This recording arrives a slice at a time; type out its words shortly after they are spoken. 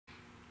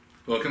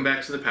Welcome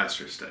back to the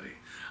Pastor Study.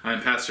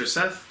 I'm Pastor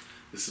Seth.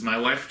 This is my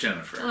wife,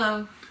 Jennifer.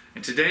 Hello.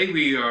 And today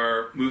we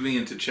are moving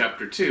into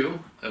chapter 2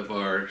 of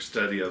our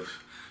study of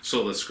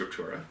Sola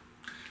Scriptura.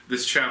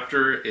 This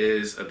chapter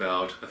is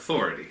about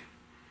authority.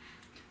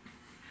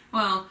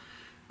 Well,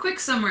 quick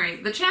summary.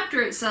 The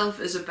chapter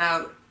itself is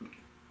about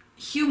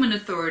human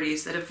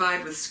authorities that have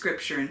vied with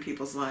Scripture in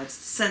people's lives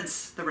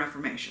since the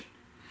Reformation.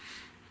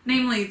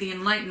 Namely, the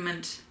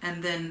Enlightenment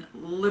and then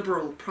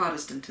liberal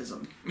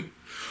Protestantism.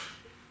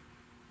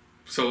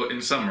 So,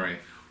 in summary,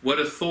 what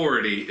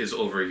authority is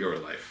over your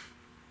life?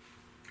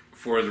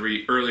 For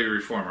the early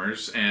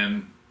reformers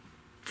and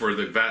for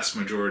the vast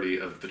majority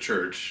of the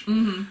church,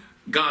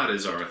 God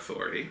is our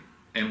authority.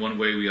 And one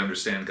way we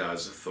understand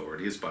God's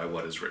authority is by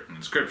what is written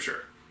in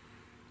Scripture.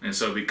 And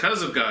so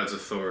because of God's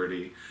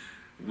authority,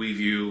 we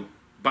view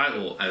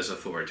Bible as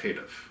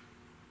authoritative.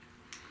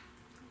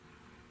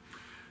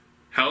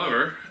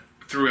 However,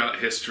 throughout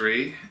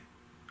history,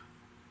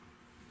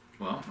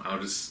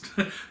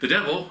 the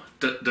devil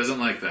doesn't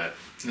like that.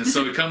 And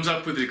so he comes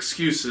up with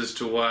excuses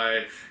to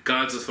why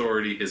God's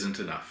authority isn't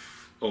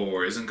enough,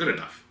 or isn't good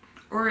enough.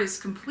 Or is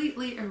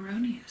completely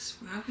erroneous.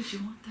 Why would you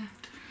want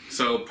that?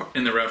 So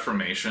in the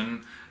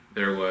Reformation,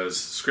 there was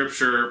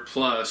Scripture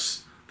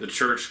plus the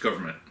church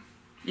government.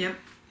 Yep.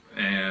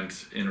 And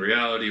in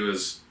reality, it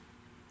was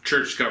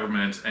church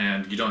government,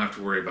 and you don't have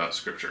to worry about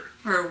Scripture.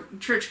 Or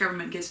church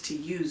government gets to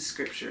use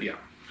Scripture. Yeah.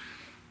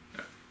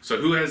 So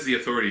who has the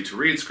authority to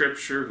read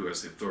Scripture? Who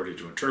has the authority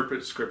to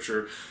interpret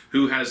Scripture?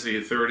 Who has the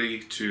authority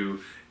to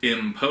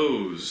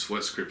impose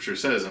what Scripture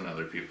says on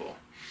other people?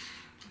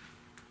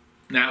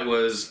 That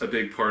was a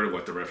big part of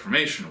what the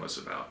Reformation was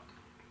about.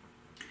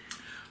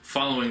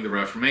 Following the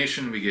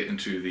Reformation, we get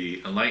into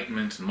the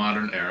Enlightenment and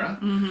modern era,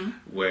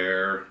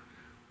 where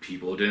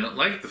people didn't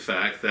like the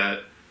fact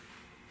that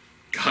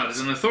God is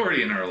an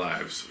authority in our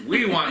lives.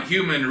 We want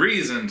human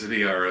reason to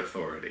be our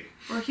authority.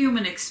 Or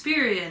human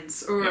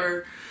experience, or...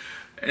 Yep.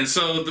 And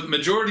so the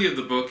majority of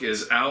the book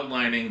is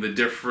outlining the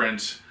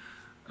different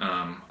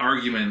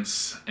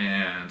arguments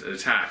and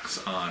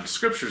attacks on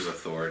Scripture's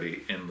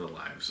authority in the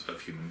lives of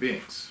human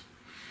beings.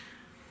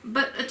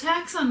 But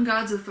attacks on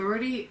God's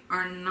authority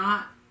are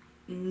not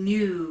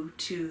new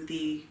to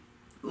the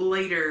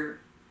later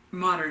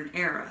modern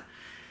era.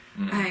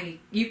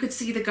 You could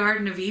see the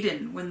Garden of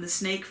Eden when the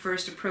snake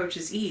first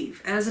approaches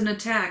Eve as an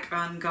attack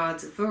on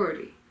God's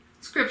authority.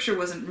 Scripture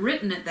wasn't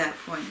written at that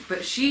point,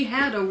 but she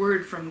had a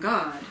word from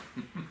God,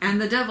 and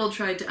the devil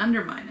tried to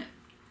undermine it.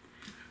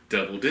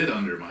 Devil did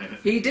undermine it.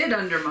 He did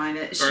undermine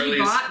it.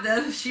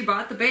 She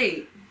bought the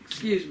bait.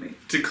 Excuse me.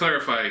 To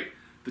clarify,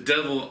 the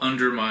devil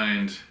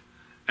undermined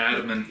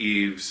Adam and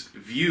Eve's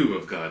view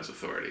of God's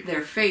authority.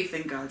 Their faith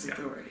in God's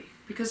authority.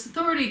 Because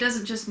authority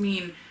doesn't just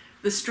mean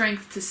the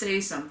strength to say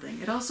something.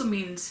 It also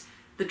means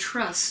the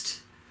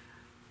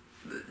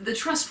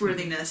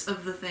trustworthiness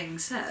of the thing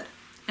said.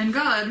 And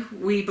God,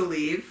 we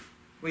believe,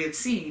 we have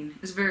seen,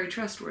 is very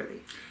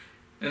trustworthy.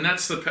 And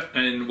that's what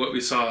we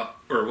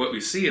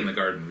see in the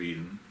Garden of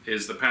Eden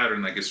is the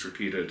pattern that gets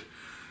repeated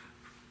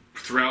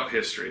throughout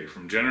history,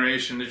 from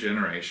generation to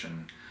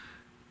generation.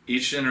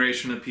 Each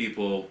generation of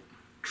people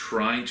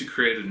trying to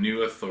create a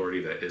new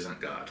authority that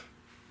isn't God.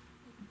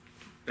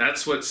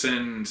 That's what sin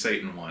and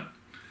Satan want.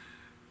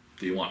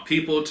 They want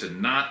people to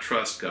not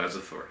trust God's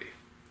authority.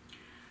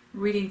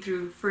 Reading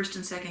through 1st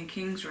and 2nd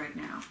Kings right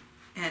now,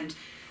 and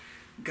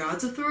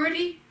God's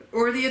authority,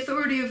 or the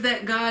authority of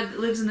that God that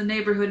lives in the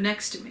neighborhood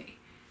next to me,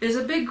 is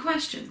a big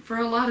question for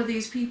a lot of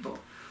these people.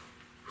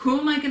 Who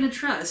am I going to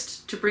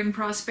trust to bring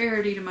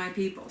prosperity to my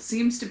people?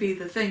 Seems to be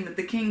the thing that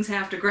the kings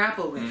have to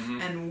grapple with,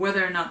 and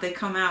whether or not they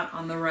come out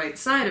on the right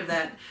side of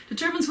that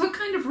determines what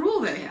kind of rule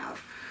they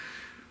have.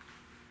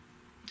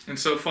 And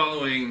so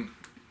following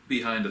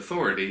behind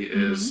authority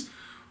is,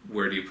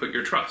 where do you put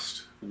your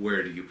trust?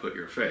 Where do you put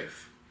your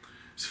faith?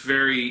 It's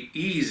very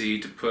easy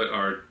to put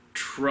our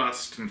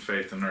trust and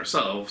faith in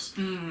ourselves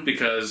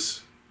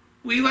because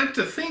we like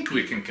to think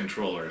we can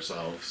control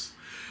ourselves.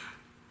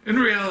 In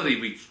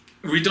reality,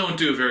 we don't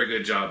do a very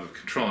good job of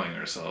controlling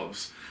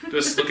ourselves.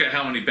 Just look at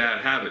how many bad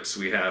habits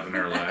we have in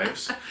our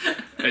lives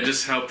and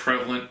just how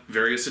prevalent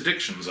various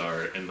addictions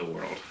are in the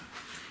world.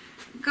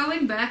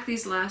 Going back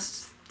these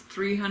last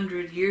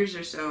 300 years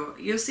or so,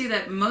 you'll see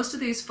that most of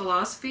these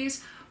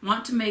philosophies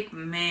want to make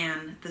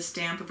man the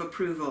stamp of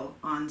approval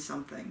on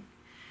something.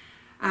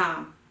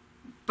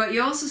 But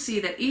you also see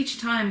that each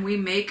time we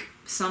make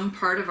some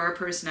part of our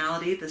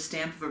personality the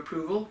stamp of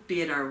approval,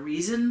 be it our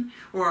reason,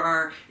 or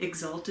our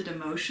exalted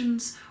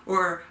emotions,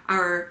 or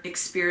our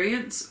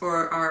experience,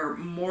 or our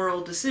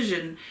moral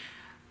decision,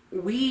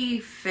 we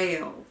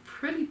fail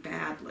pretty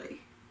badly.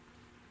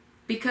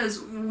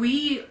 Because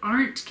we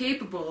aren't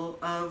capable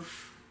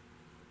of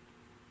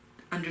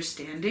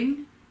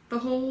understanding the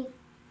whole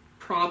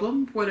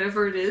problem,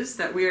 whatever it is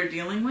that we are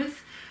dealing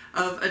with,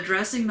 of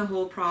addressing the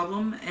whole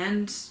problem,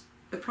 and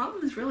the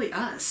problem is really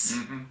us.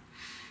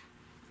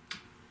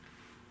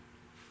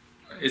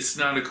 It's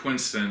not a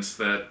coincidence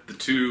that the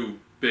two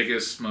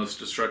biggest, most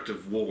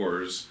destructive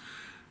wars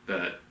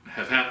that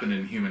have happened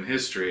in human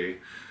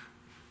history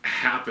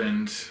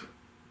happened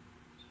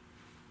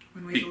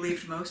when we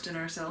believed most in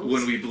ourselves.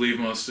 When we believe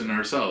most in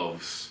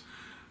ourselves.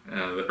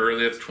 The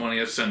earliest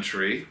 20th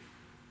century,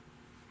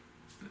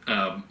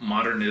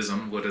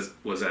 modernism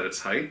was at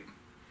its height.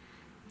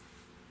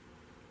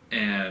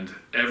 And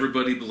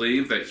everybody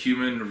believed that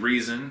human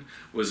reason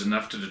was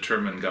enough to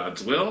determine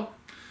God's will,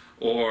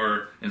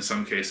 or in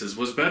some cases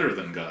was better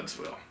than God's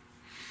will.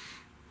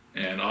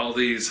 And all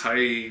these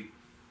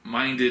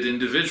high-minded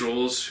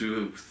individuals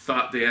who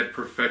thought they had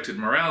perfected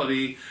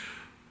morality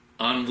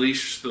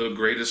unleashed the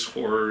greatest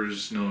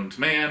horrors known to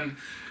man.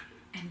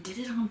 And did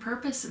it on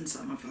purpose in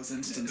some of those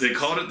instances. They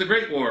called it the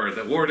Great War,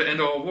 the war to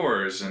end all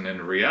wars. And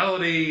in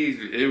reality,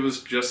 it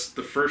was just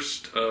the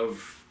first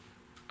of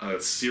a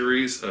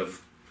series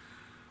of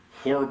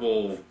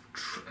horrible,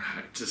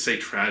 to say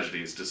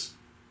tragedies just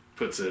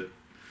puts it.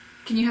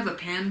 Can you have a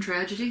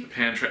pan-tragedy?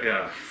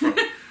 Yeah.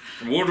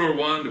 From World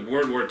War I to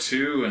World War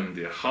II and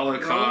the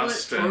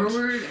Holocaust. Roll it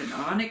forward and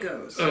on it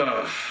goes.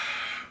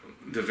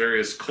 The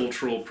various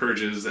cultural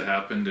purges that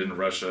happened in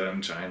Russia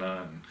and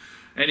China. And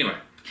anyway,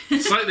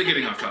 slightly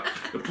getting off topic.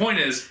 The point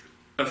is,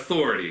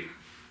 authority.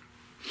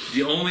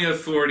 The only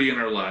authority in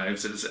our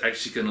lives that is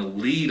actually going to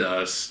lead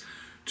us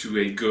to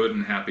a good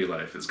and happy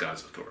life is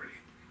God's authority.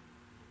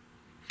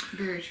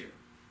 Very true.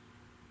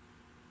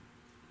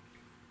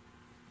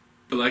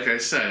 But like I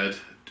said,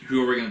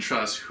 who are we going to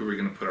trust? Who are we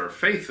going to put our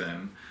faith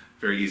in?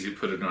 Very easy to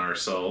put it in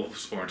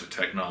ourselves or into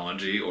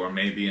technology or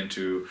maybe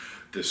into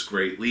this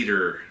great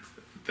leader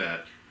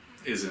that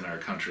is in our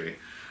country.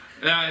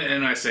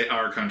 And I say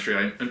our country,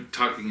 I'm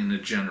talking in a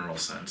general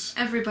sense.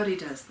 Everybody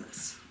does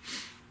this.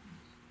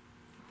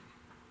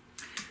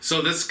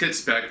 So this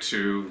gets back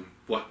to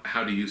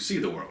how do you see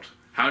the world?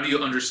 How do you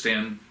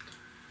understand?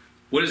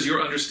 What is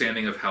your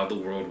understanding of how the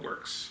world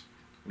works?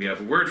 We have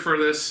a word for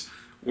this,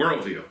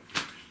 worldview.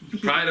 You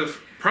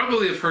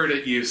probably have heard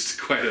it used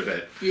quite a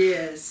bit.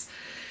 Yes.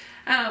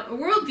 A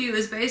worldview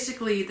is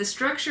basically the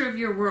structure of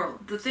your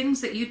world, the things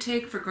that you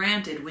take for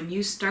granted when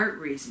you start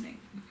reasoning.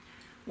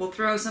 We'll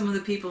throw some of the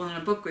people in a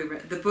book we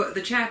read,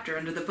 the chapter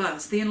under the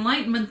bus. The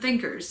Enlightenment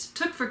thinkers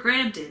took for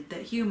granted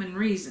that human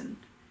reason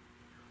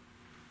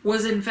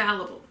was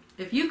infallible.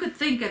 If you could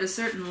think at a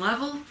certain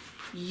level,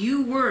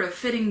 you were a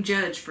fitting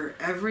judge for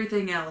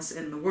everything else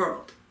in the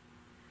world.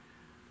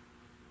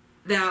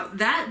 Now,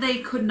 that they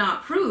could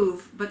not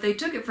prove, but they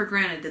took it for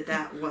granted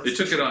that was They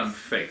took it on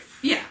faith.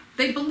 Yeah,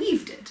 they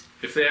believed it.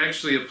 If they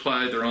actually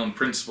applied their own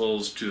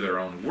principles to their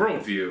own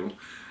worldview,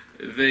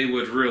 they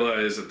would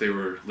realize that they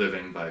were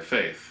living by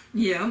faith.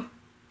 Yeah,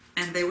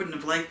 and they wouldn't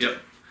have liked it.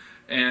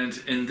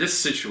 And in this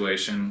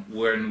situation,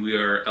 when we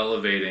are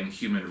elevating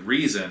human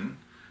reason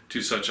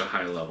to such a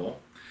high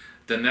level,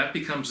 then that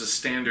becomes a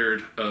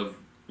standard of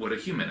what a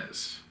human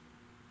is.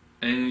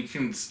 And you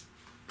can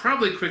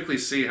probably quickly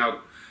see how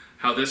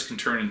this can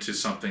turn into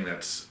something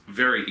that's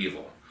very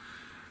evil.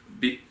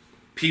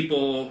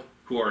 People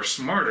who are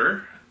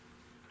smarter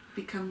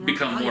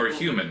become more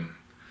human.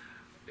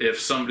 If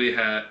somebody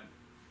had,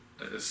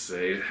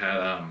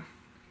 and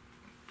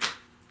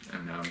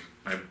now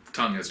my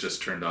tongue has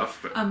just turned off.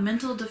 But a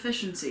mental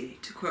deficiency,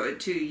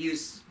 to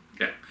use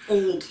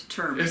old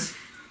terms.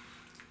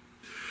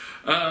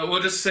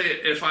 We'll just say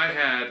if I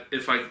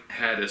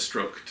had a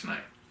stroke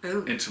tonight,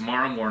 and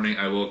tomorrow morning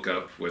I woke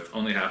up with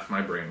only half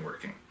my brain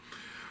working,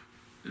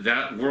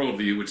 that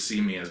worldview would see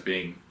me as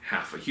being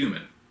half a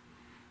human,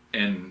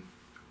 and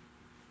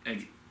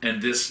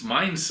this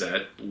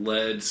mindset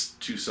led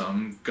to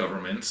some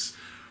governments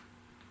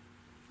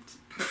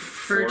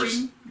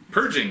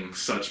purging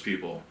such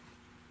people.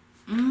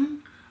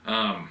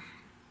 Mm-hmm.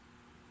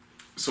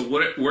 So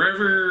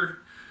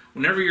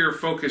whenever your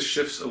focus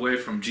shifts away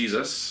from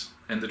Jesus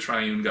and the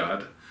triune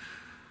God,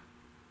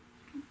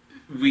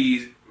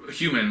 we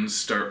humans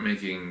start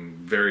making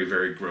very,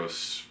 very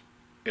gross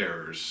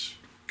errors,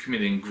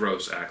 committing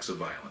gross acts of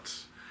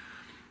violence.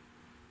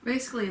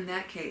 Basically, in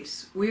that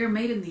case, we are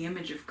made in the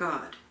image of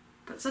God,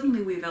 but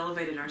suddenly we've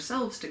elevated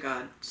ourselves to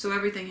God, so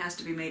everything has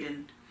to be made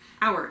in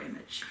our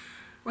image,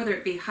 whether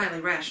it be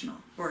highly rational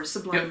or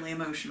sublimely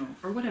emotional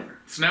or whatever.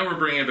 So now we're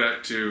bringing it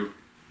back to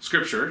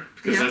Scripture,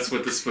 because that's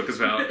what this book is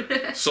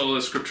about, sola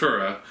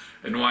scriptura,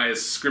 and why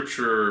is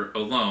Scripture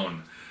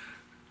alone.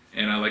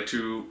 And I like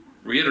to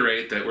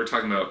reiterate that we're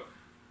talking about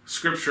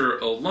Scripture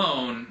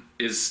alone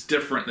is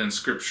different than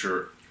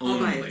Scripture only.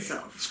 All by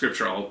itself.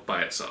 Scripture all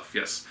by itself,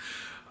 yes.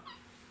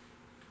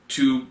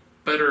 To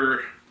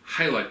better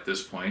highlight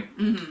this point,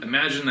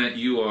 imagine that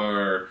you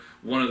are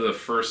one of the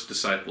first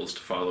disciples to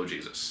follow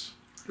Jesus.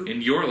 Ooh.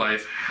 In your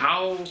life,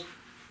 how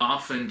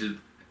often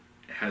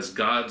has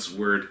God's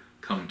word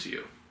come to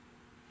you?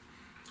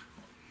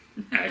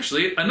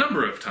 Actually, a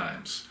number of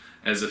times.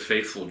 As a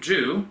faithful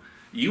Jew,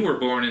 you were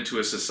born into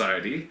a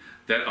society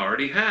that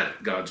already had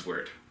God's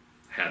word,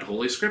 had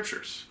Holy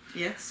Scriptures.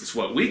 Yes. It's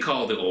what we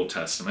call the Old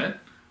Testament,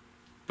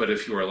 but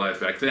if you were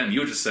alive back then, you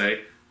would just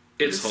say,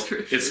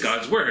 it's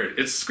God's word,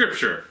 it's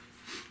Scripture.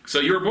 So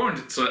you were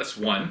born, so that's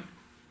one.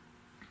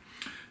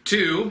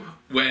 Two,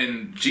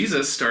 when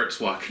Jesus starts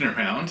walking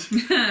around,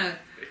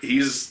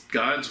 He's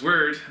God's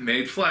word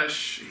made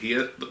flesh.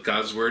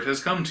 God's word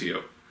has come to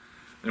you.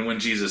 And when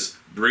Jesus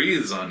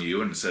breathes on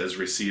you and says,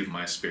 receive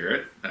my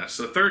spirit, that's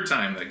the third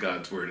time that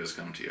God's word has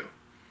come to you.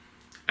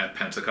 At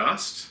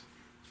Pentecost,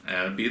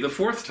 that would be the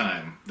fourth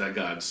time that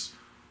God's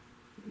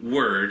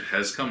word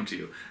has come to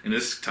you. And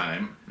this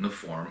time in the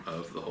form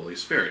of the Holy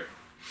Spirit.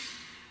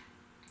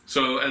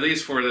 So at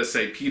least for, let's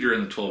say, Peter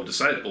and the 12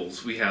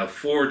 disciples, we have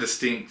 4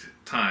 distinct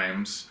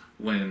times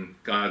when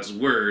God's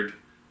word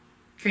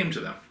came to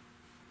them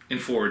in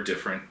 4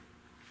 different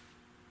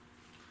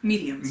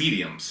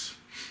mediums.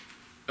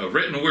 A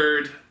written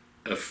word,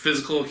 a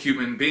physical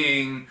human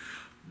being,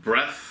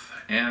 breath,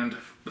 and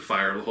the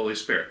fire of the Holy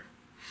Spirit.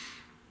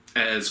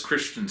 As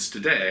Christians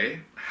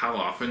today, how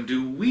often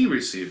do we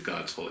receive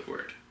God's holy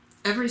word?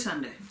 Every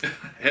Sunday.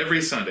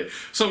 Every Sunday.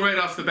 So right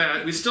off the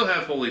bat, we still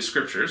have Holy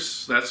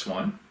Scriptures. That's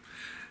one.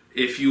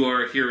 If you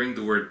are hearing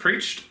the word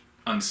preached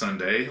on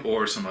Sunday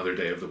or some other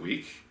day of the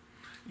week,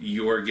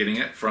 you are getting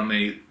it from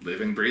a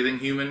living, breathing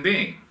human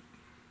being.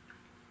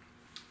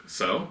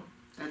 So,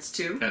 That's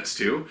 2. That's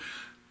 2.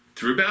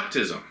 Through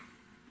baptism,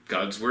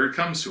 God's word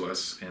comes to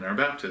us in our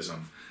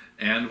baptism.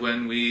 And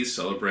when we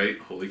celebrate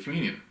Holy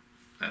Communion,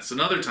 that's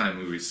another time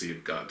we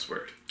receive God's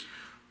word.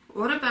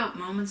 What about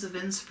moments of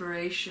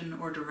inspiration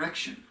or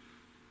direction?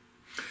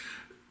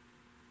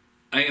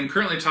 I am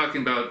currently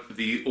talking about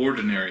the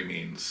ordinary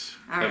means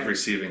of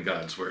receiving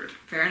God's word.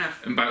 Fair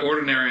enough. And by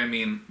ordinary, I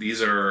mean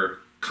these are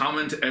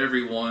common to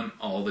everyone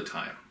all the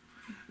time.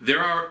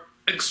 There are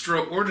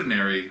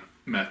extraordinary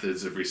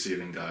methods of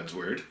receiving God's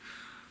word.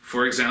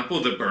 For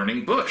example, the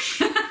burning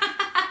bush.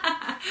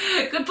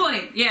 Good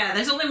point. Yeah,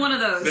 there's only one of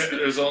those.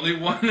 There's only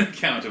one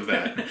account of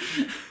that.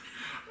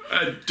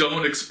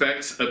 Don't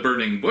expect a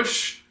burning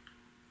bush,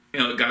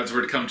 God's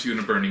word to come to you in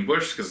a burning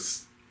bush,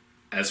 because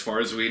as far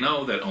as we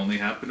know, that only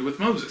happened with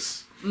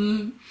Moses.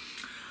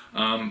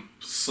 A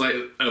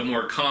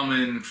more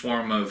common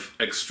form of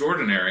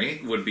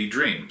extraordinary would be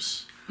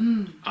dreams.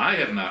 I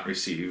have not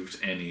received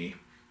any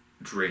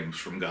dreams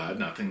from God,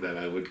 nothing that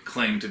I would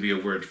claim to be a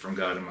word from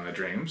God in my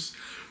dreams,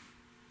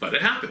 but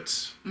it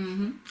happens.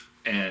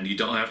 And you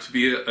don't have to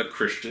be a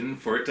Christian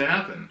for it to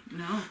happen.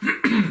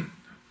 No.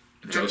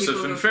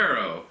 Joseph and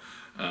Pharaoh,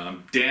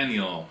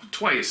 Daniel,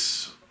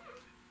 twice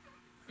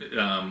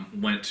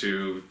went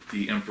to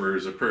the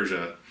emperors of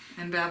Persia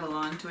and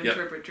Babylon to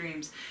interpret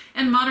dreams.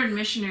 And modern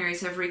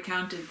missionaries have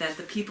recounted that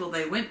the people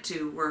they went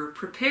to were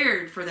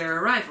prepared for their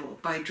arrival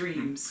by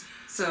dreams.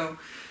 So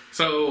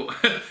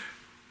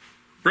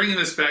bringing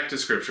this back to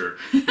Scripture,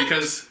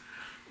 because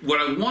what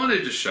I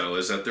wanted to show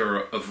is that there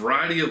are a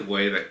variety of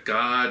ways that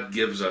God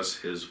gives us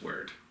His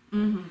Word.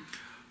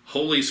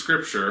 Holy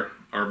Scripture,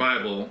 our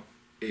Bible,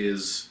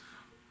 is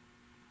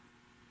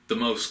the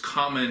most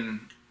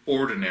common,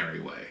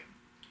 ordinary way.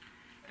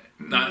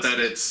 Not that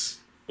it's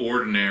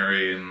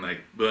ordinary and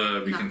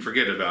we can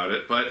forget about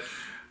it, but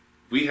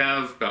we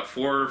have about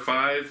 4 or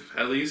 5,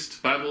 at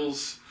least,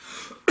 Bibles,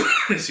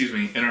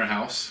 in our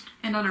house.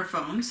 And on our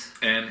phones.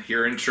 And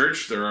here in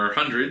church, there are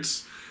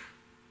hundreds,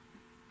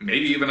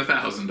 maybe even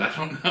 1,000, I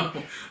don't know.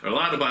 There are a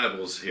lot of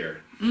Bibles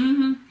here.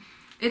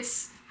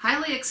 It's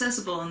highly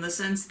accessible in the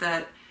sense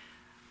that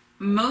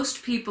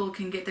most people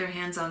can get their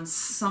hands on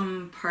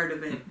some part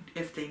of it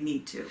if they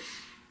need to.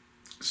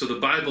 So the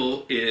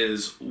Bible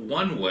is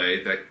one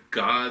way that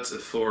God's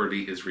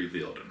authority is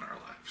revealed in our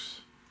lives.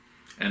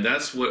 And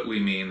that's what we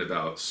mean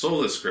about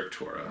sola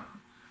scriptura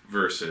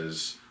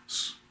versus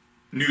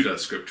nuda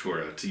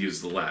scriptura, to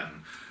use the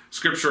Latin.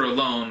 Scripture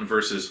alone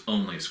versus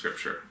only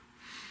Scripture.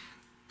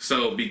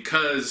 So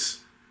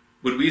because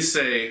when we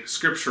say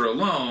Scripture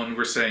alone,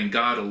 we're saying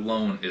God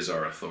alone is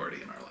our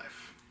authority in our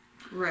life.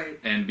 Right.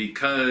 And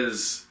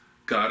because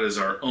God is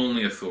our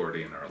only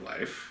authority in our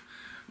life,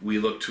 we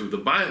look to the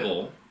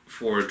Bible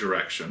for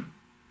direction,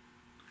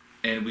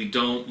 and we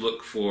don't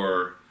look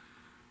for,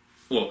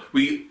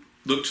 we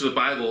look to the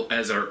Bible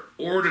as our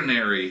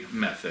ordinary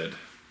method,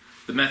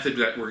 the method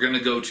that we're going to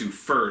go to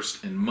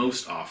first and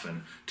most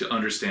often to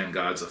understand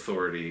God's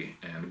authority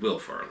and will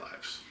for our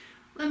lives.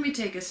 Let me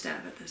take a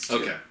stab at this too.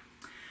 Okay.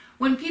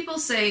 When people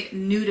say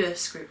nuda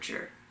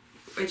scripture,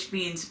 which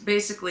means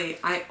basically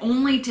I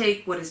only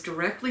take what is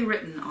directly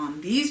written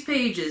on these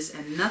pages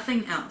and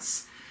nothing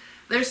else,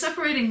 they're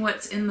separating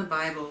what's in the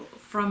Bible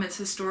from its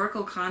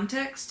historical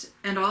context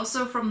and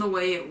also from the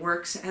way it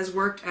has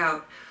worked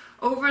out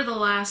over the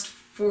last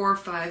 4,000 or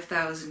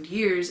 5,000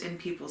 years in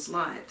people's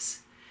lives.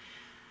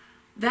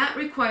 That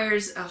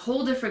requires a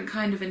whole different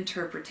kind of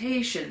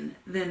interpretation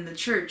than the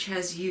church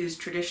has used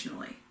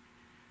traditionally.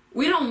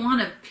 We don't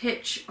want to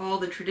pitch all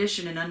the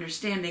tradition and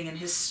understanding and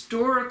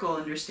historical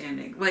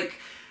understanding. Like,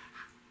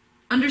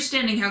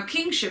 understanding how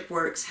kingship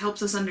works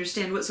helps us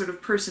understand what sort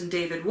of person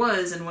David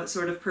was and what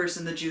sort of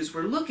person the Jews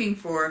were looking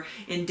for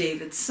in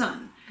David's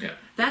son. Yeah.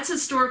 That's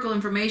historical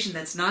information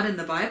that's not in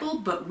the Bible,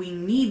 but we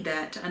need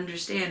that to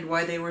understand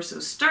why they were so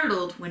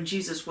startled when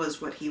Jesus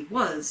was what he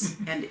was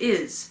and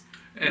is.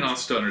 And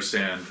also to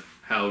understand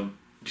how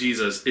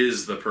Jesus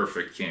is the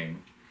perfect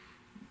king.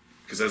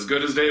 Because as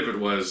good as David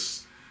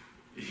was,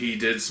 he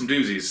did some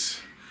doozies.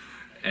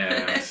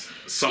 And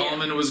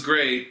Solomon was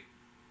great,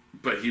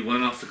 but he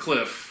went off the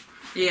cliff.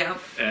 Yeah.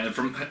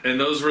 And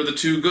those were the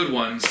two good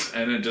ones,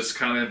 and it just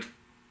kind of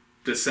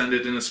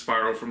descended in a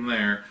spiral from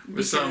there.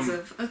 Because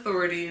of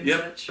authority and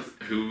such.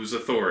 Whose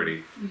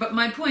authority? But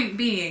my point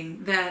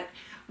being that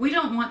we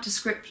don't want to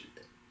strip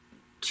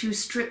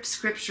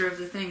Scripture of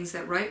the things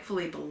that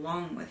rightfully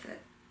belong with it.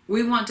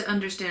 We want to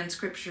understand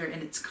Scripture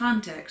in its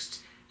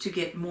context to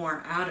get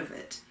more out of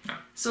it. Yeah.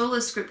 Sola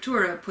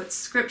Scriptura puts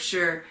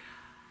Scripture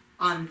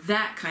on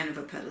that kind of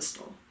a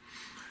pedestal.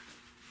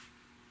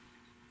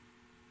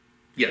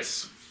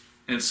 Yes.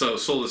 And so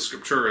Sola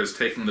Scriptura is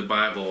taking the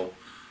Bible,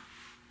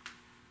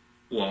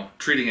 well,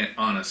 treating it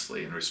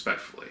honestly and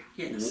respectfully.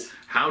 Yes.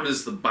 How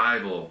does the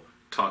Bible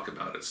talk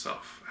about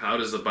itself? How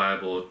does the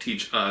Bible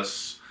teach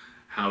us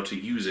how to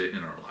use it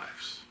in our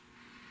lives?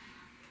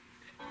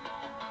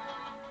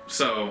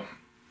 So,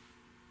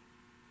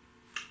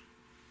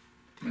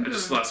 I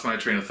just lost my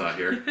train of thought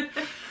here.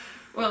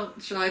 Well,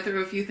 shall I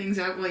throw a few things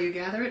out while you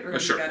gather it, or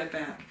have Sure. you got it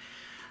back?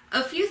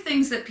 A few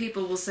things that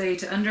people will say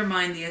to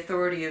undermine the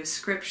authority of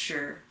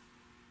Scripture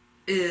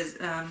is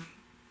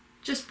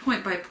just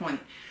point by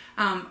point.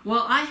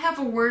 Well, I have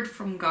a word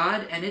from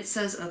God and it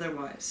says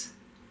otherwise.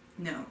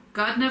 No,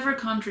 God never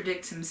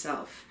contradicts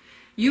himself.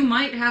 You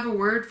might have a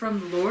word from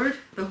the Lord,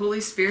 the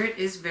Holy Spirit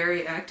is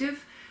very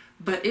active,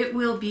 but it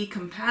will be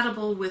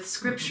compatible with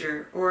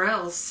Scripture, or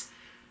else,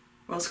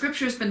 well,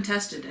 Scripture's been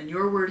tested and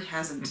your word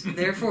hasn't.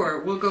 Therefore,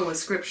 we'll go with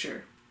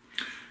Scripture.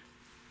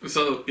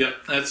 So, yeah,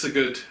 that's a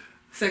good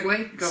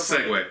Segue? Go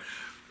for it.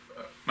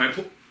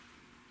 Segue.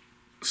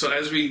 So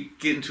as we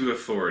get into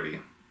authority,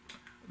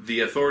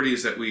 the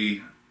authorities that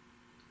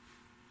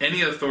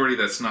any authority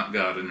that's not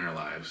God in our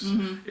lives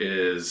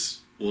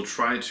will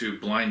try to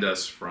blind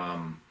us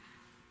from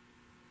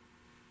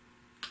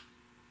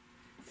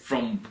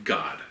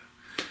God.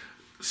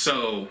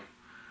 So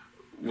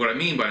what I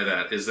mean by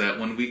that is that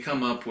when we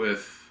come up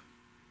with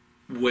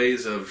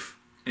ways of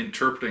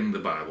interpreting the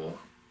Bible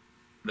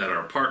that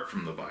are apart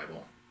from the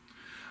Bible,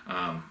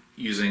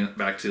 using it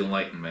back to the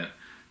Enlightenment,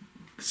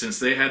 since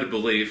they had a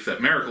belief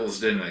that miracles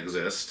didn't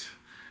exist,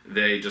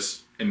 they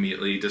just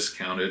immediately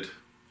discounted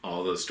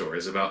all the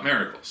stories about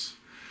miracles.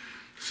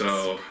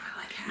 So,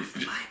 like half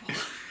the Bible.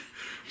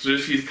 So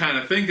if you kind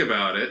of think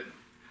about it,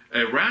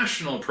 a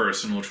rational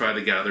person will try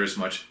to gather as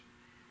much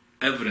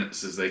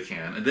evidence as they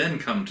can and then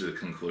come to the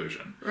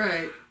conclusion.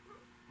 Right.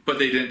 But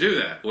they didn't do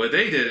that. What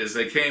they did is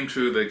they came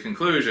to the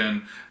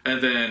conclusion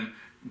and then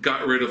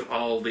got rid of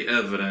all the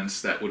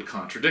evidence that would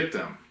contradict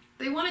them.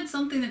 They wanted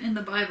something in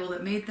the Bible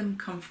that made them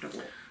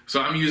comfortable.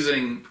 So I'm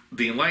using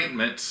the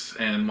Enlightenment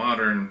and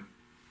modern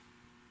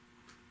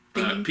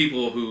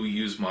people who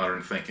use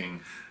modern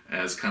thinking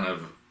as kind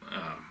of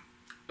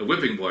a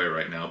whipping boy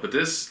right now. But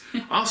this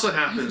also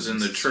happens in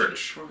the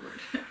church.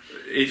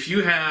 If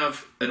you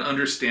have an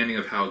understanding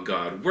of how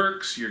God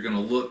works, you're going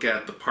to look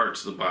at the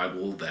parts of the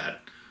Bible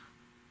that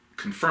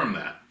confirm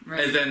that.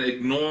 Right. And then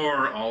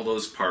ignore all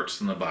those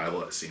parts in the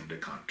Bible that seem to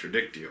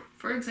contradict you.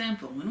 For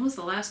example, when was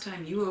the last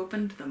time you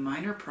opened the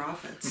Minor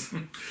Prophets?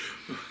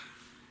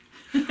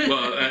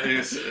 Well,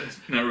 I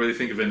never really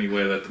think of any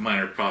way that the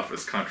Minor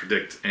Prophets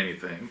contradict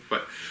anything.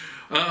 But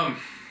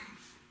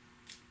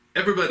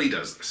everybody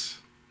does this.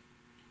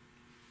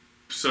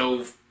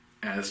 So,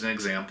 as an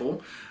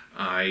example,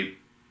 I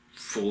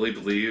fully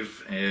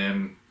believe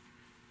in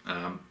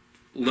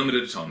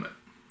limited atonement.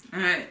 All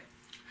right.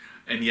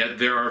 And yet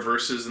there are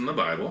verses in the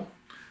Bible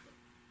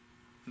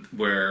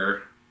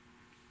where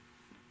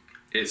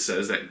it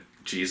says that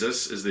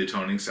Jesus is the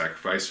atoning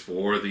sacrifice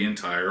for the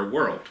entire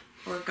world.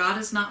 Or God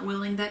is not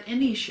willing that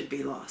any should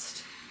be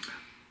lost.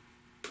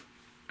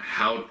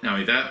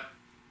 That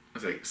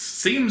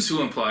seems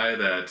to imply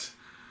that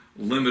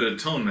limited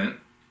atonement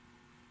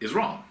is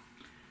wrong.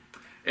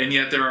 And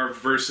yet there are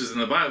verses in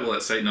the Bible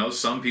that say, no,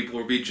 some people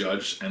will be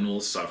judged and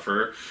will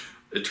suffer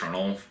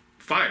eternal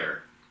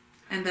fire.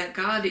 And that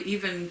God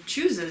even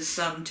chooses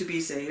some to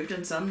be saved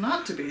and some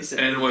not to be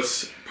saved. And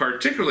what's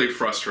particularly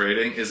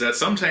frustrating is that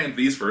sometimes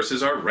these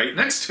verses are right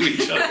next to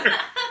each other.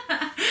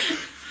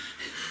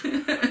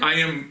 I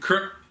am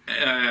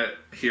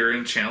here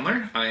in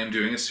Chandler. I am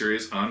doing a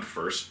series on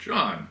 1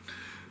 John.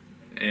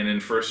 And in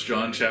 1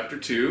 John chapter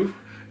 2,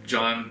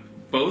 John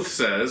both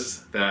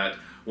says that,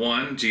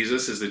 one,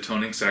 Jesus is the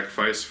atoning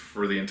sacrifice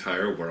for the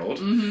entire world.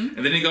 Mm-hmm.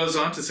 And then he goes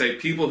on to say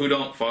people who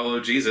don't follow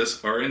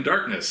Jesus are in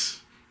darkness.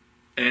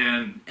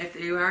 And if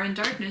you are in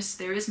darkness,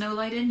 there is no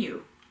light in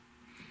you.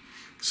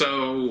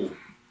 So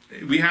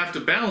we have to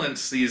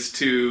balance these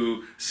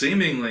two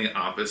seemingly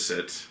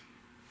opposite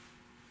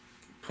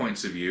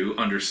points of view,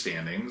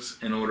 understandings,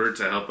 in order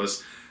to help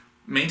us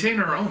maintain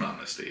our own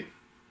honesty,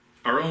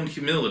 our own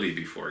humility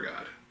before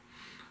God.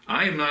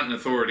 I am not an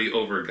authority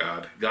over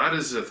God. God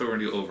is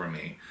authority over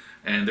me.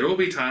 And there will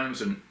be times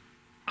when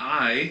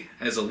I,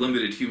 as a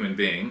limited human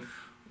being,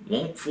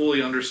 won't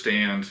fully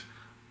understand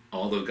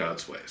all of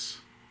God's ways.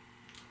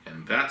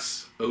 And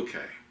that's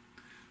okay.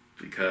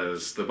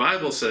 Because the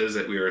Bible says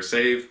that we are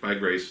saved by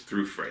grace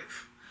through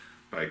faith,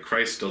 by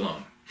Christ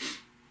alone.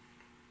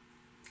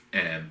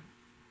 And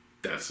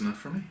That's enough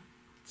for me.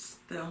 It's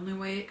the only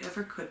way it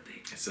ever could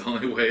be. It's the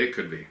only way it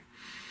could be.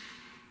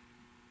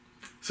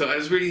 So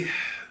as we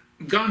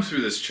gone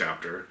through this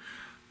chapter,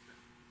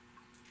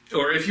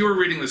 or if you were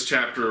reading this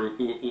chapter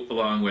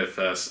along with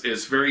us,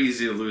 it's very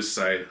easy to lose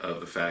sight of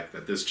the fact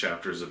that this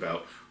chapter is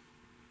about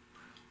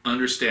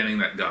understanding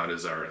that God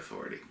is our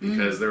authority,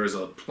 because there is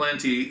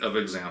plenty of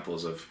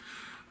examples of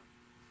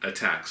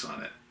attacks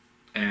on it.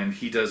 And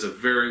he does a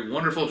very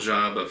wonderful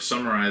job of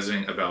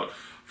summarizing about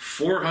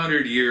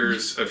 400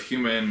 years of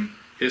human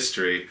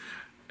history.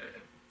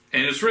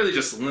 And it's really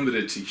just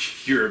limited to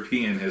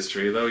European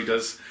history, though he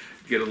does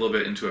get a little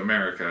bit into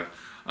America.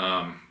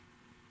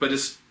 But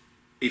it's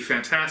a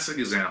fantastic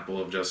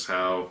example of just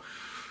how,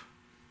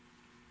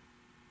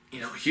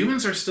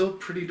 humans are still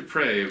pretty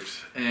depraved,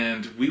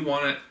 and we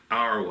want it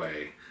our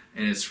way.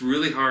 And it's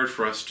really hard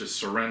for us to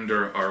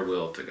surrender our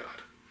will to God.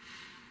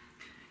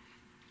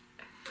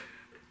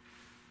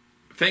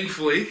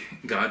 Thankfully,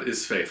 God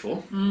is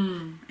faithful.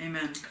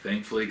 Amen.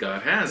 Thankfully,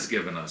 God has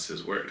given us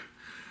his word.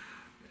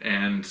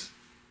 And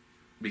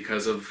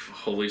because of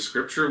Holy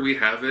Scripture, we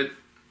have it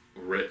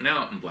written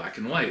out in black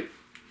and white.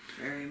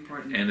 Very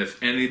important. And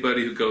if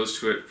anybody who goes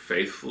to it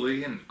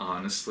faithfully and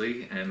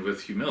honestly and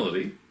with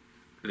humility,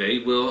 they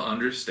will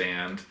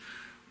understand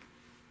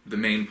the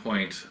main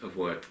point of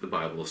what the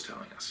Bible is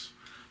telling us.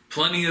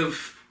 Plenty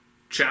of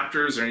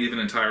chapters or even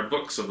entire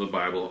books of the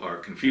Bible are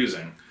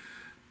confusing,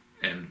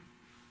 and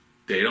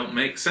they don't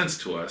make sense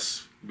to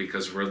us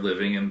because we're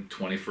living in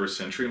 21st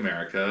century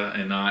America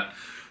and not,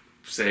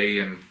 say,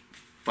 in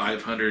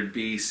 500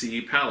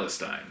 BC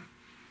Palestine.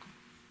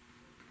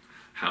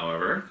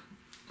 However,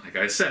 like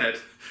I said,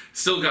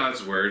 still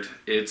God's word.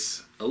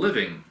 It's a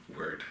living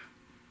word.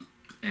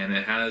 And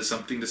it has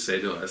something to say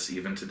to us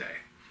even today.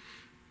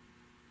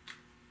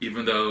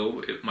 Even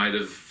though it might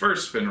have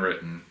first been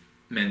written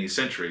many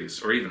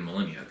centuries or even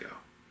millennia ago.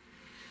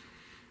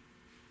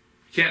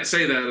 You can't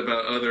say that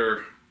about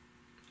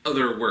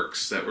other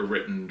works that were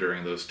written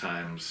during those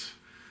times.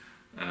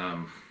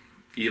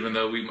 Even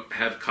though we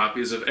have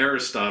copies of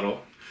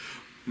Aristotle,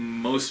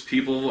 most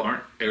people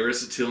aren't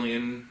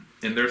Aristotelian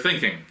in their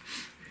thinking.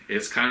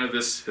 It's kind of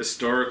this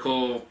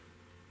historical...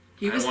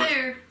 He was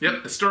there.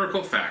 Yep,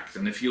 historical fact.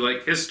 And if you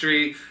like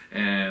history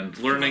and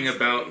learning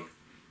about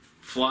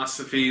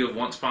philosophy of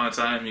once upon a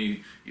time,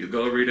 you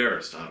go read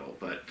Aristotle.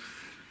 But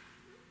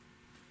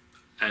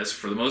as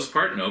for the most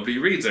part, nobody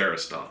reads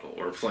Aristotle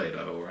or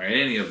Plato or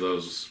any of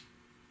those.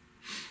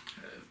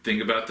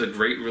 Think about the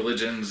great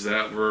religions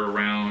that were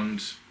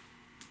around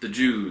the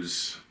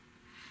Jews.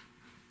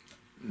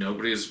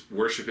 Nobody's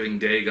worshiping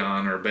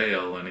Dagon or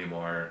Baal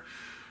anymore.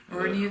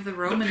 Or any of the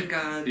Roman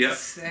gods. Yep.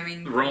 I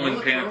mean, the Roman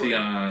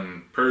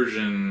pantheon,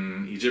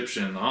 Persian,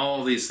 Egyptian,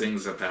 all these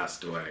things have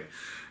passed away.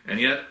 And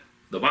yet,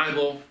 the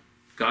Bible,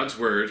 God's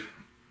Word,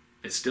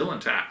 is still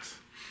intact.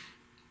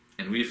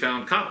 And we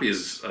found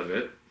copies of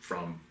it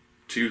from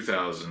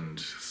 2000,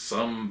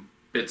 some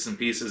bits and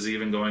pieces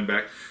even going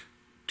back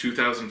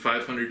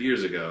 2,500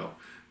 years ago.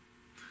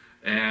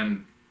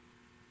 And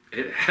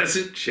it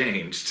hasn't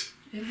changed.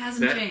 It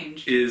hasn't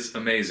changed. That is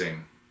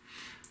amazing.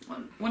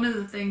 One of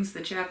the things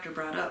the chapter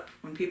brought up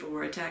when people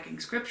were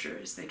attacking Scripture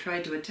is they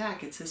tried to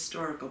attack its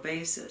historical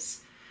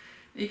basis.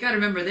 You got to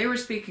remember, they were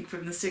speaking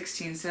from the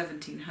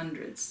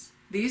 1700s.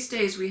 These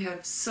days we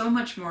have so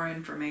much more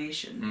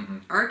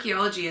information.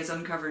 Archaeology has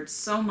uncovered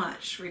so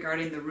much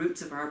regarding the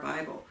roots of our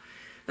Bible.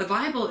 The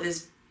Bible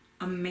is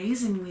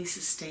amazingly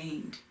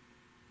sustained.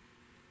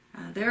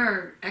 There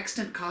are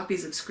extant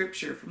copies of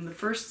Scripture from the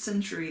 1st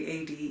century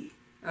A.D.,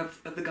 of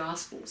the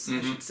Gospels,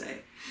 I should say.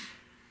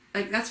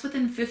 Like, that's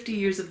within 50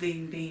 years of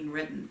being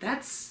written.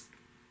 That's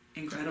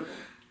incredible.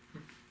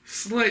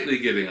 Slightly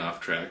getting off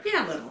track.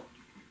 Yeah, a little.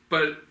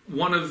 But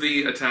one of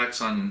the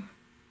attacks on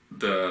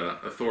the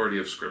authority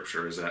of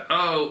Scripture is that,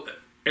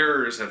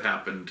 errors have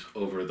happened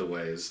over the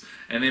ways.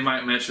 And they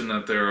might mention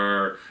that there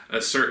are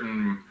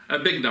a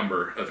big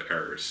number of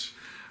errors.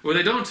 What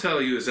they don't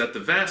tell you is that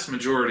the vast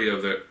majority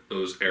of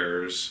those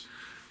errors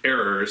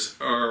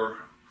are,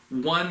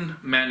 one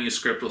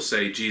manuscript will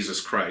say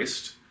Jesus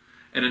Christ,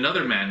 and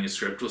another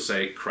manuscript will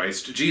say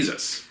Christ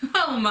Jesus.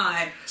 Oh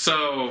my!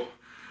 So,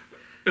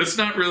 it's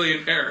not really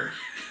an error.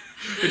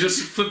 It's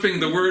just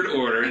flipping the word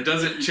order. It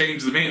doesn't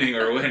change the meaning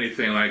or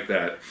anything like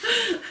that.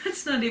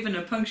 That's not even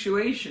a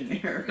punctuation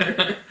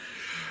error.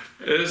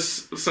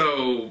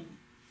 So,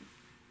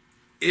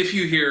 if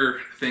you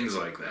hear things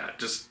like that,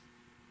 just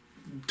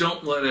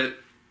don't let it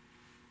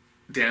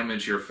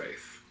damage your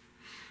faith.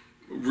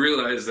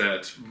 Realize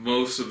that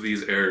most of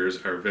these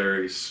errors are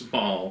very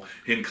small,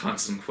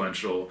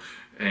 inconsequential,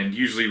 and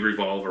usually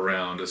revolve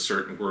around a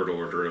certain word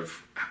order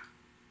of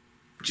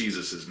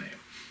Jesus' name.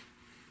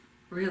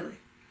 Really?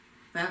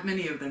 That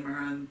many of them are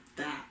on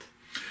that?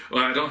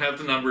 Well, I don't have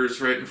the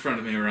numbers right in front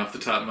of me or off the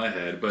top of my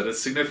head, but a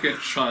significant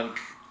chunk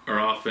are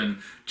often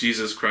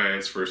Jesus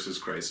Christ versus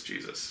Christ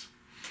Jesus.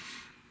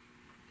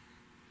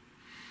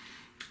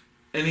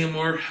 Any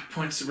more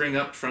points to bring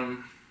up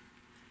from...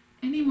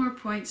 Any more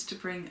points to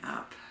bring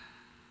up?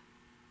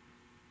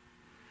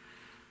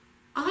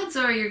 odds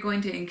are you're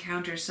going to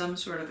encounter some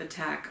sort of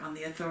attack on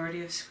the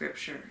authority of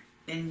Scripture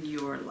in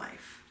your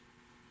life.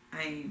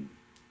 A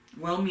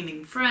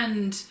well-meaning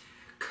friend,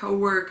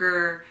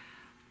 co-worker,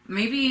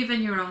 maybe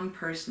even your own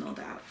personal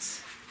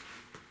doubts.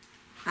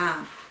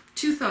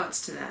 Two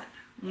thoughts to that.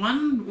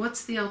 One,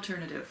 what's the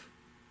alternative?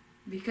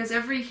 Because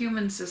every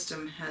human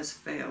system has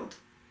failed,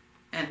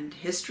 and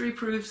history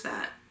proves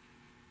that,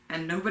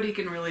 and nobody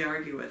can really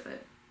argue with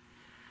it.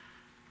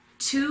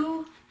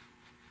 Two,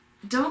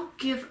 don't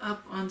give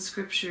up on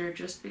Scripture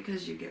just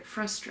because you get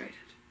frustrated.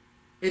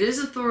 It is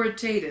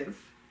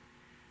authoritative.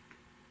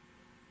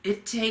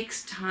 It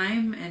takes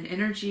time and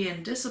energy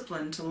and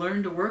discipline to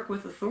learn to work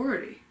with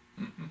authority.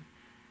 Mm-hmm.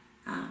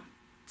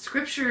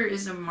 Scripture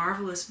is a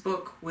marvelous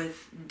book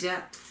with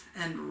depth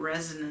and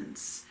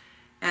resonance.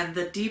 And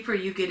the deeper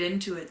you get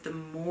into it, the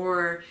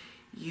more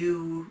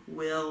you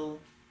will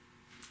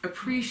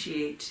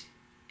appreciate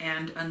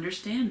and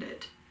understand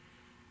it.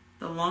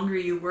 The longer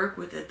you work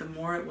with it, the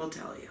more it will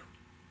tell you.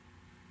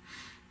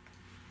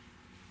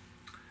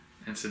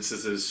 And since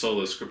this is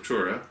sola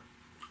scriptura,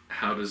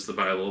 how does the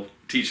Bible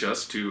teach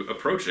us to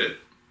approach it?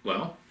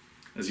 Well,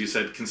 as you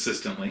said,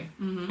 consistently,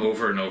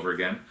 over and over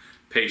again,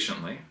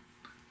 patiently,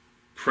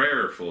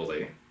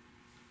 prayerfully,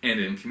 and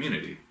in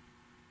community.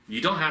 You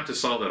don't have to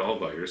solve it all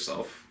by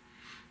yourself.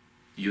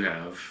 You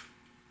have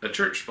a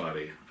church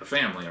body, a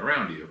family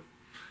around you.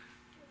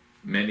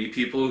 Many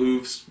people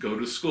who go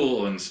to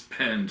school and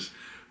spend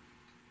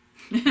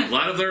a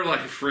lot of their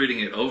life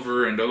reading it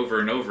over and over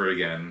and over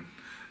again.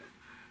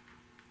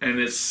 And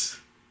it's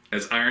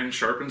as iron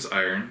sharpens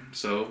iron,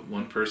 so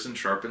one person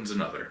sharpens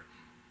another.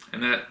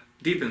 And that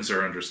deepens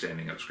our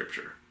understanding of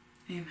Scripture.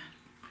 Amen.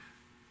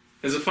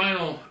 As a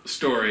final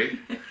story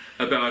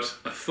about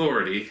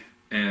authority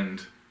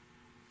and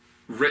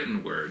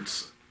written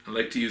words, I'd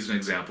like to use an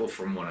example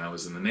from when I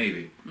was in the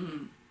Navy.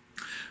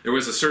 There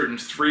was a certain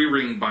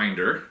 3-ring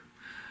binder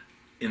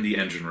in the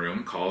engine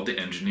room called the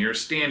Engineer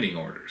Standing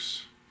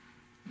Orders.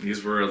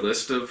 These were a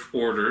list of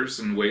orders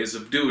and ways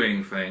of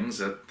doing things,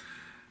 that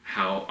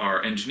how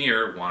our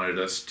engineer wanted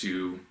us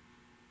to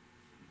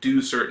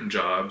do certain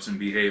jobs and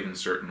behave in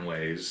certain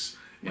ways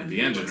in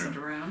the engine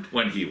room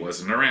when he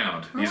wasn't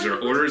around. These are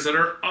orders that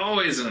are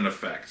always in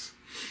effect.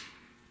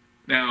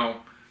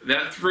 Now,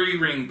 that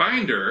 3-ring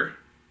binder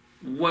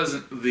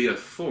wasn't the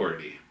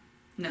authority.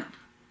 No.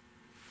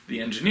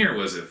 The engineer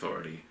was the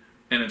authority.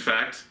 And in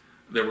fact,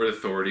 there were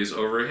authorities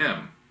over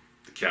him.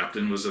 The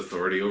captain was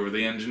authority over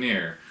the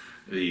engineer.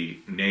 The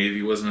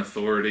Navy was an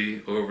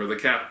authority over the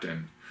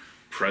captain.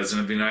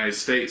 President of the United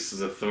States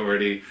is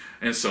authority,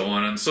 and so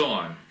on and so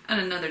on.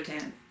 And another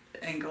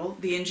angle,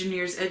 the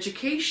engineer's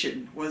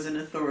education was an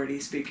authority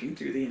speaking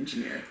through the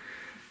engineer.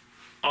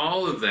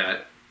 All of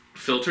that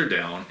filtered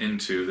down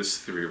into this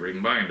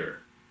 3-ring binder.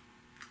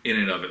 In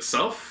and of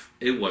itself,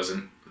 it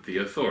wasn't the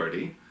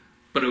authority,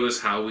 but it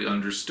was how we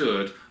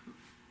understood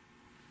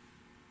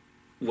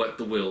what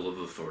the will of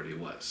authority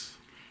was.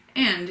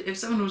 And if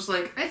someone was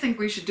like, I think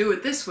we should do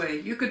it this way,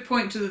 you could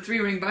point to the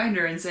 3-ring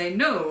binder and say,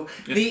 no,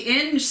 the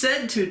eng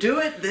said to do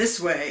it this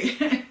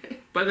way.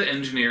 But the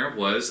engineer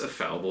was a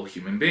fallible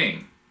human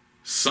being.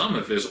 Some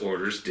of his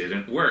orders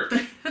didn't work.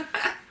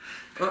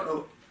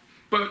 Uh-oh.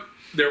 But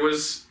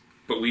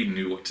we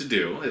knew what to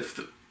do.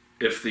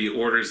 If the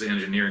orders the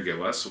engineer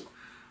gave us,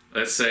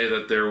 let's say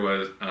that there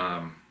was,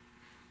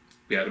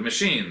 we had a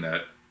machine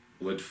that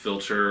would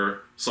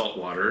filter salt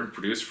water and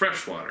produce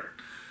fresh water.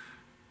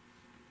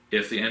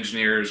 If the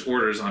engineer's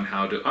orders on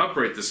how to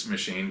operate this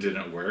machine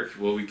didn't work,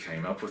 well, we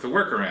came up with a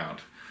workaround.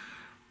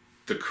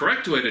 The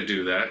correct way to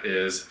do that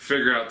is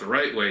figure out the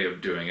right way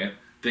of doing it,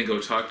 then go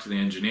talk to the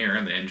engineer,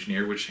 and the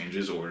engineer would change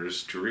his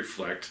orders to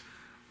reflect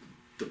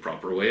the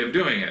proper way of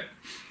doing it.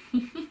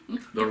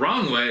 The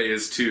wrong way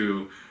is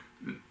to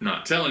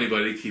not tell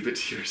anybody, keep it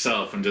to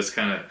yourself, and just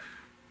kind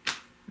of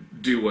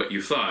do what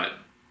you thought.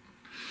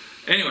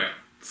 Anyway,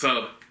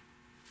 so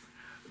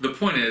the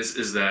point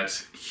is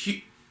that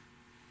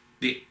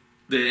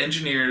the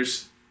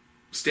engineer's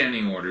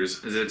standing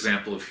orders is an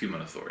example of human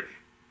authority.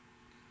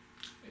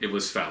 It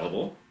was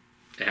fallible.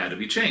 It had to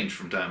be changed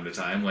from time to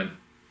time when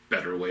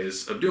better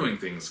ways of doing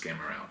things came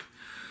around.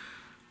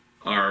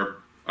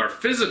 Our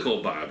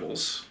physical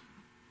Bibles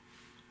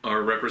are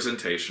a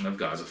representation of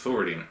God's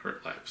authority in our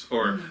lives,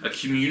 or a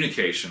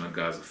communication of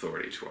God's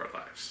authority to our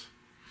lives.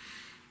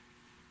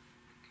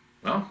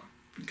 Well,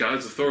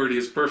 God's authority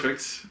is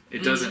perfect.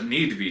 It doesn't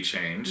need to be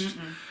changed.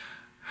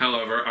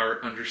 However,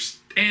 our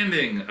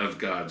understanding of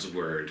God's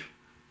word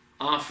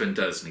often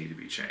does need to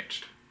be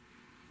changed.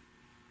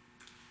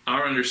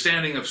 Our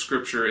understanding of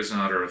Scripture is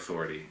not our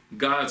authority.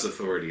 God's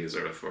authority is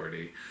our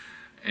authority.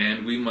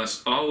 And we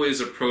must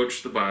always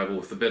approach the Bible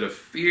with a bit of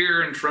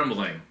fear and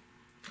trembling.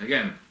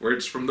 Again,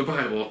 words from the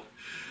Bible,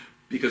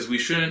 because we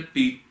shouldn't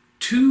be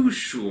too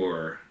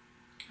sure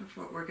of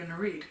what we're going to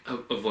read.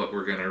 Of what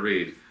we're going to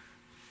read.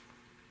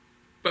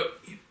 But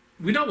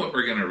we know what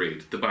we're going to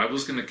read. The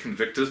Bible's going to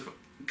convict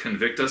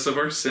us of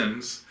our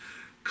sins,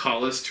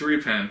 call us to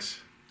repent,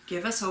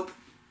 give us hope,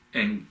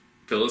 and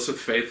fill us with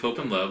faith, hope,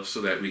 and love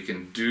so that we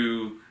can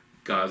do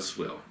God's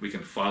will. We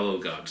can follow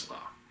God's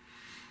law.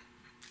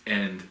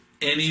 And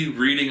any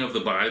reading of the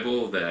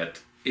Bible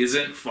that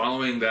isn't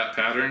following that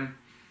pattern,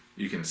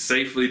 you can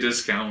safely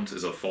discount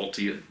as a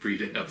faulty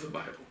reading of the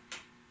Bible.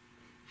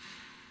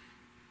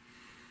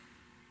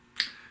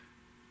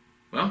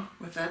 Well,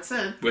 with that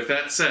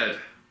said,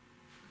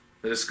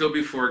 let us go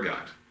before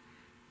God,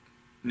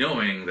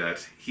 knowing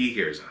that He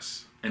hears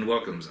us and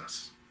welcomes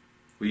us.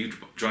 Will you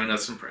join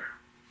us in prayer?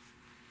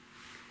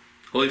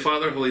 Holy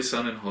Father, Holy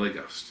Son, and Holy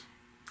Ghost,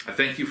 I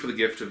thank you for the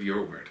gift of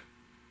your word.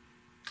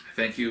 I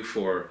thank you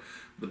for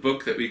the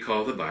book that we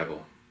call the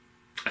Bible.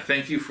 I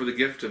thank you for the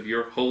gift of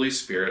your Holy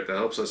Spirit that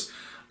helps us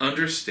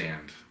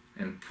understand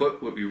and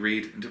put what we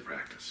read into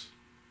practice.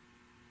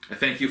 I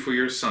thank you for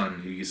your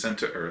Son, who you sent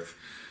to earth,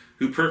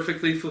 who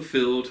perfectly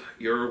fulfilled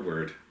your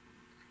word,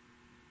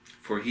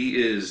 for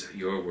he is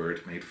your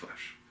word made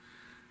flesh.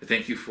 I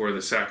thank you for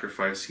the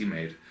sacrifice he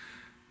made,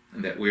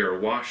 and that we are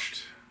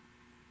washed,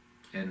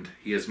 and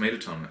he has made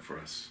atonement for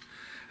us.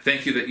 I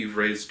thank you that you've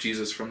raised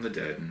Jesus from the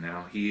dead, and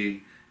now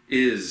he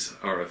is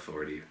our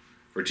authority,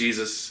 for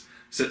Jesus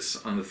sits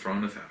on the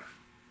throne of heaven.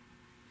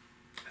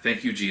 I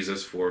thank you,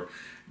 Jesus, for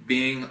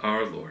being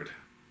our Lord,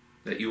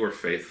 that you are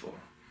faithful,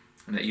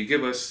 and that you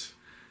give us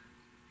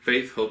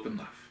faith, hope, and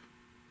love.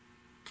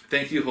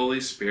 Thank you, Holy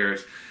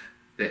Spirit,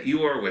 that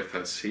you are with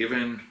us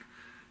even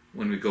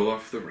when we go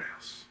off the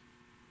rails.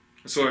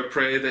 So I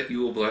pray that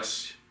you will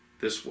bless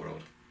this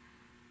world.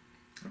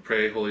 I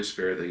pray, Holy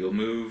Spirit, that you'll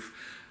move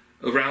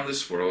around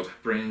this world,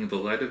 bringing the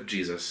light of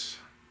Jesus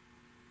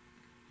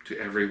to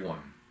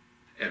everyone,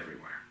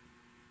 everywhere.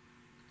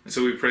 And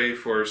so we pray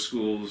for our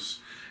schools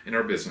and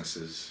our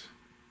businesses.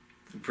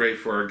 We pray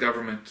for our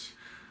government,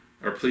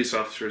 our police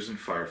officers and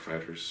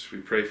firefighters. We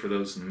pray for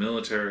those in the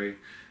military.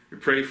 We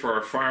pray for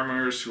our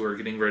farmers who are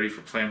getting ready for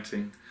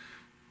planting.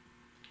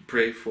 We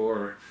pray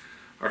for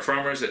our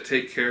farmers that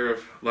take care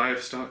of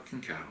livestock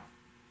and cattle.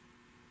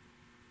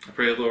 I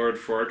pray, Lord,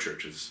 for our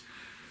churches.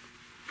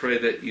 Pray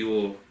that you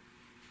will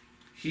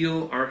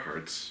heal our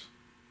hearts.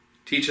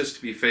 Teach us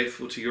to be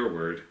faithful to your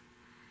word.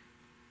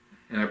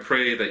 And I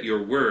pray that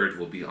your word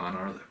will be on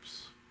our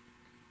lips.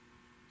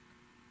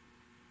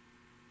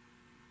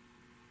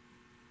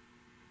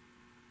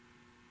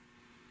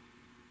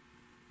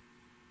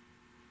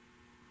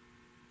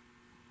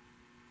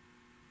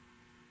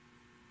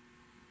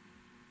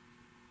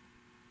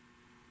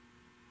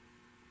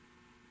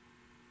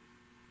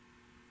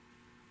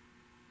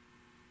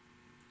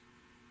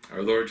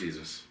 Our Lord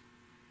Jesus,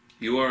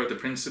 you are the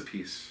Prince of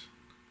Peace,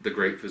 the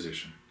great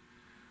physician.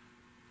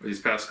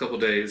 These past couple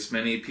days,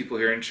 many people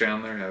here in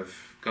Chandler have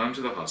gone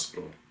to the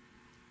hospital.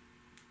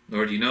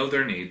 Lord, you know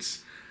their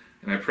needs,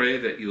 and I pray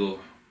that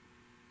you'll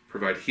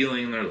provide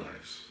healing in their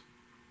lives.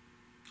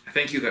 I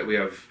thank you that we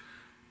have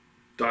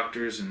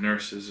doctors and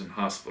nurses and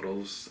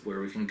hospitals where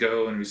we can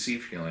go and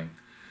receive healing.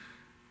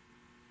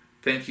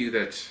 Thank you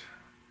that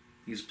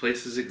these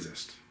places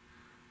exist.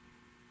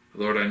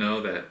 Lord, I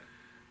know that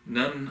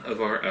none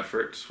of our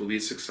efforts will be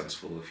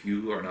successful if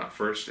you are not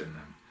first in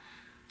them.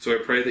 So I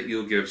pray that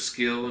you'll give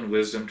skill and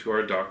wisdom to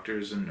our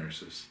doctors and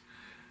nurses,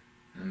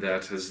 and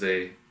that as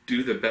they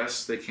do the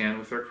best they can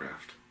with their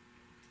craft,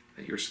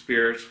 that your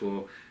Spirit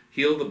will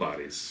heal the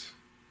bodies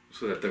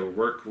so that their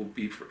work will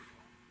be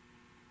fruitful,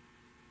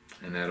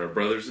 and that our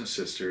brothers and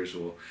sisters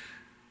will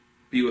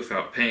be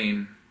without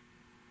pain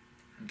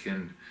and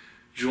can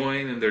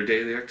join in their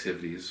daily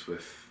activities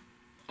with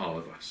all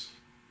of us.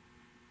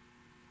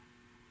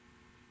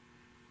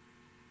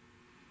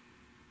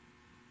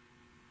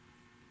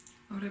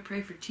 Lord, I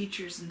pray for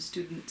teachers and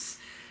students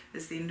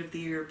as the end of the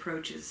year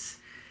approaches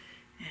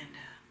and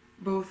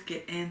both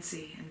get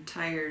antsy and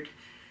tired.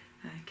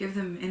 Give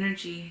them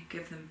energy,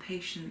 give them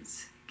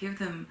patience, give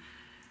them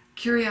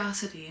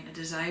curiosity and a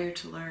desire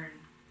to learn.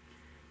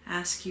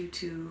 Ask you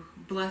to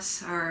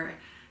bless our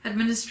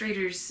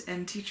administrators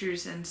and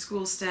teachers and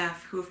school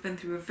staff who have been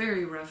through a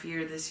very rough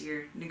year this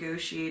year,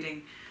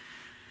 negotiating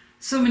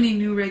so many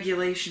new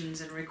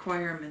regulations and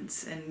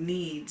requirements and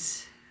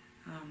needs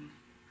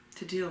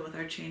to deal with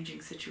our changing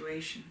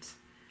situations.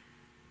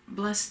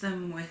 Bless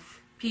them with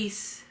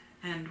peace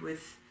and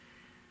with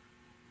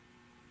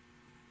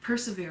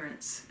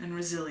perseverance and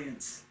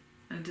resilience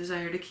and a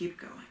desire to keep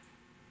going.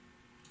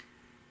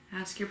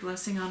 Ask your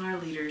blessing on our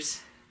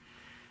leaders.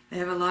 They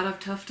have a lot of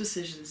tough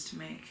decisions to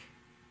make.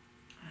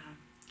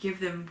 Give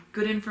them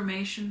good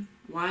information,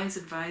 wise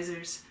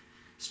advisors,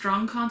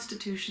 strong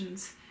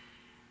constitutions,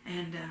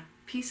 and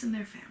peace in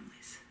their families.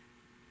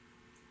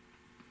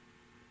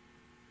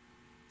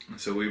 And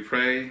so we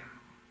pray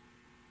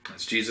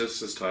as Jesus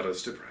has taught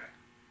us to pray.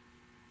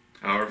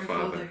 Our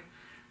Father,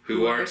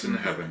 who art in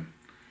heaven,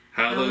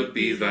 hallowed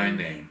be thy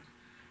name.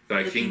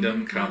 Thy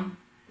kingdom come,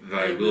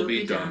 thy will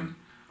be done,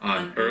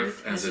 on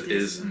earth as it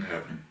is in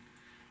heaven.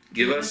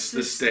 Give us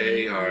this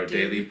day our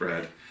daily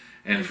bread,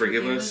 and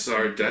forgive us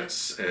our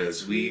debts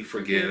as we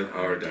forgive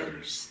our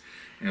debtors.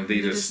 And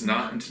lead us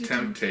not into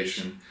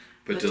temptation,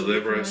 but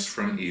deliver us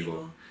from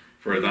evil.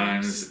 For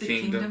thine is the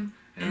kingdom,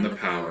 and the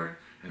power,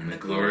 and the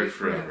glory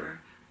forever.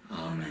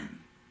 Amen.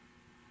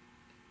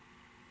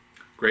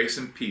 Grace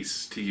and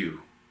peace to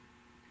you,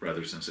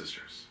 brothers and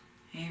sisters.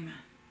 Amen.